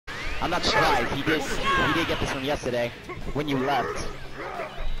I'm not surprised. He did get this one yesterday when you left.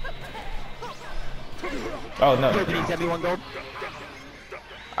 Oh no. Did he send me 1 gold?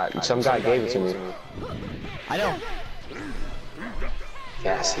 Some guy gave it to me. I know.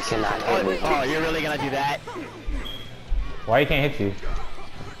 Yes, he cannot hit me. Oh, you're really gonna do that? Why he can't hit you?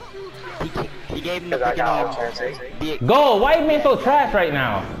 He gave him the freaking Go! Why you being so trash right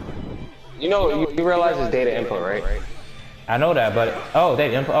now? You know, you realize it's data input, right? I know that, but oh,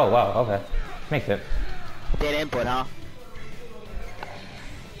 data input. Oh wow, okay, makes sense. data input, huh?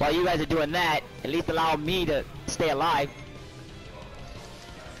 While you guys are doing that, at least allow me to stay alive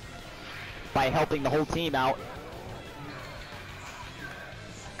by helping the whole team out.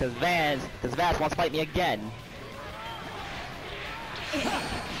 Cause Vance wants to fight me again.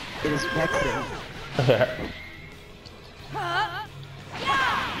 It is vexing.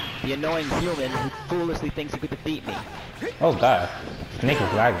 The annoying human who foolishly thinks he could defeat me. Oh god, Snake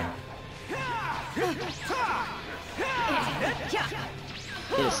is lagging.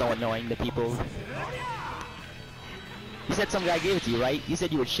 It is so annoying, the people. You said some guy gave it to you, right? You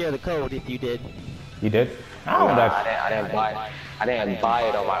said you would share the code if you did. You did? I don't know that. I didn't buy it. I didn't buy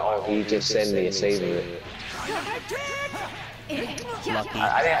it on my own. He just sent me a save of it. Lucky.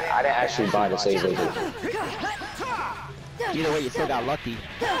 I didn't actually buy the save of it. Either way, you still got lucky.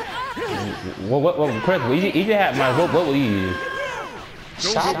 What, Chris, you just have my, what will you use?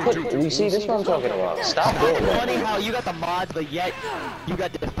 Stop putting, you see, this is what I'm talking about. Stop doing It's that. funny how you got the mods, but yet you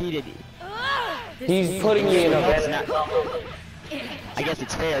got defeated. He's putting me in a bad. I guess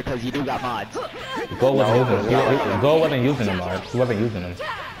it's fair because you do got mods. Go wasn't using them. Go wasn't using them, Mark. He wasn't using them.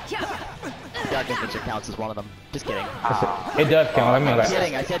 Dark Adventure counts as one of them. Just kidding. It does count. I mean, like. Just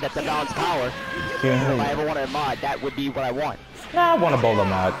kidding. I said that's a balanced power. If I ever wanted a mod, that would be what I want. Nah, I want a bowler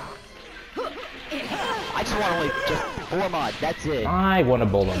mod. I just want only just 4 mods. That's it. I want a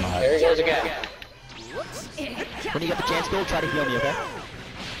bowler mod. There he goes again. When you get the chance, go try to heal me, okay?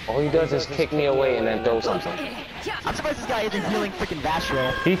 All he does is kick me away and then throw something. I'm surprised this guy isn't healing freaking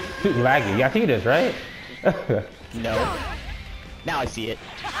Vastro. He's too laggy. I think it is, right? No. Now I see it.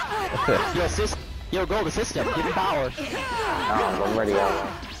 Yo, go the system. Give me power. I'm ready out.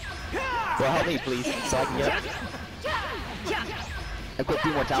 Well, help me, please, so I can get up. Equip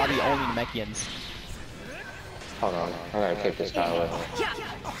immortality only Namekians. Hold on. I gotta kick this guy away.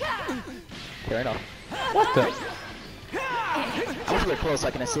 Fair enough. What the? I wish we were close so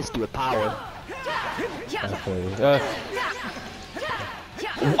I can assist you with power.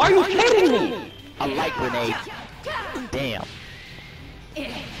 Are you kidding me? A light grenade. Damn.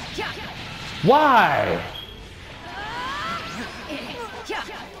 Why?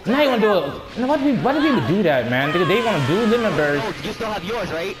 Now you wanna do it? Why do people do that, man? They wanna do limit burst. Oh, you still have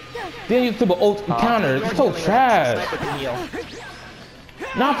yours, right? Then you super ult counter. It's so trash.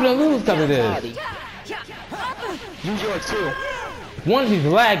 Not gonna lose because of this. Use yours too. One, he's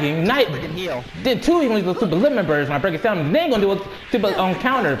lagging. Heal. Then 2, he's gonna do super limit burst when I break it down. Then gonna do a super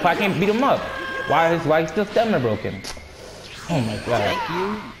counter if I can't beat him up. Why is still stamina broken? Oh my god. Thank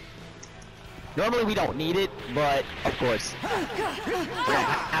you. Normally we don't need it, but of course. We don't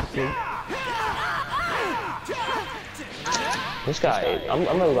have to. This guy, I'm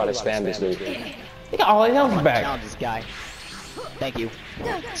really about to spam this dude. He got all his health back. Challenge this guy. Thank you.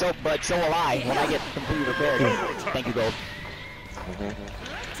 So will I when I get completely repaired. Thank you, Gold.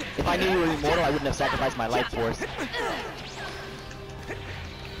 If I knew you were immortal, I wouldn't have sacrificed my life force.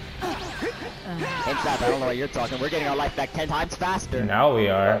 In fact, I don't know what you're talking. We're getting our life back 10 times faster. Now we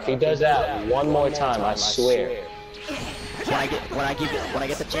are. If he does that one more time, I swear. When I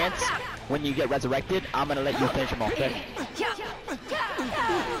get the chance, when you get resurrected, I'm gonna let you finish him off. Okay?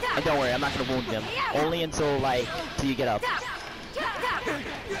 And don't worry, I'm not gonna wound him. Only until till you get up.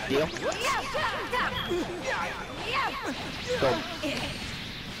 Deal? Go.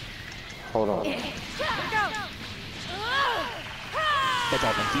 Hold on. That's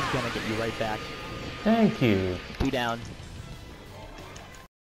all. He's gonna get you right back. Thank you. 2 down.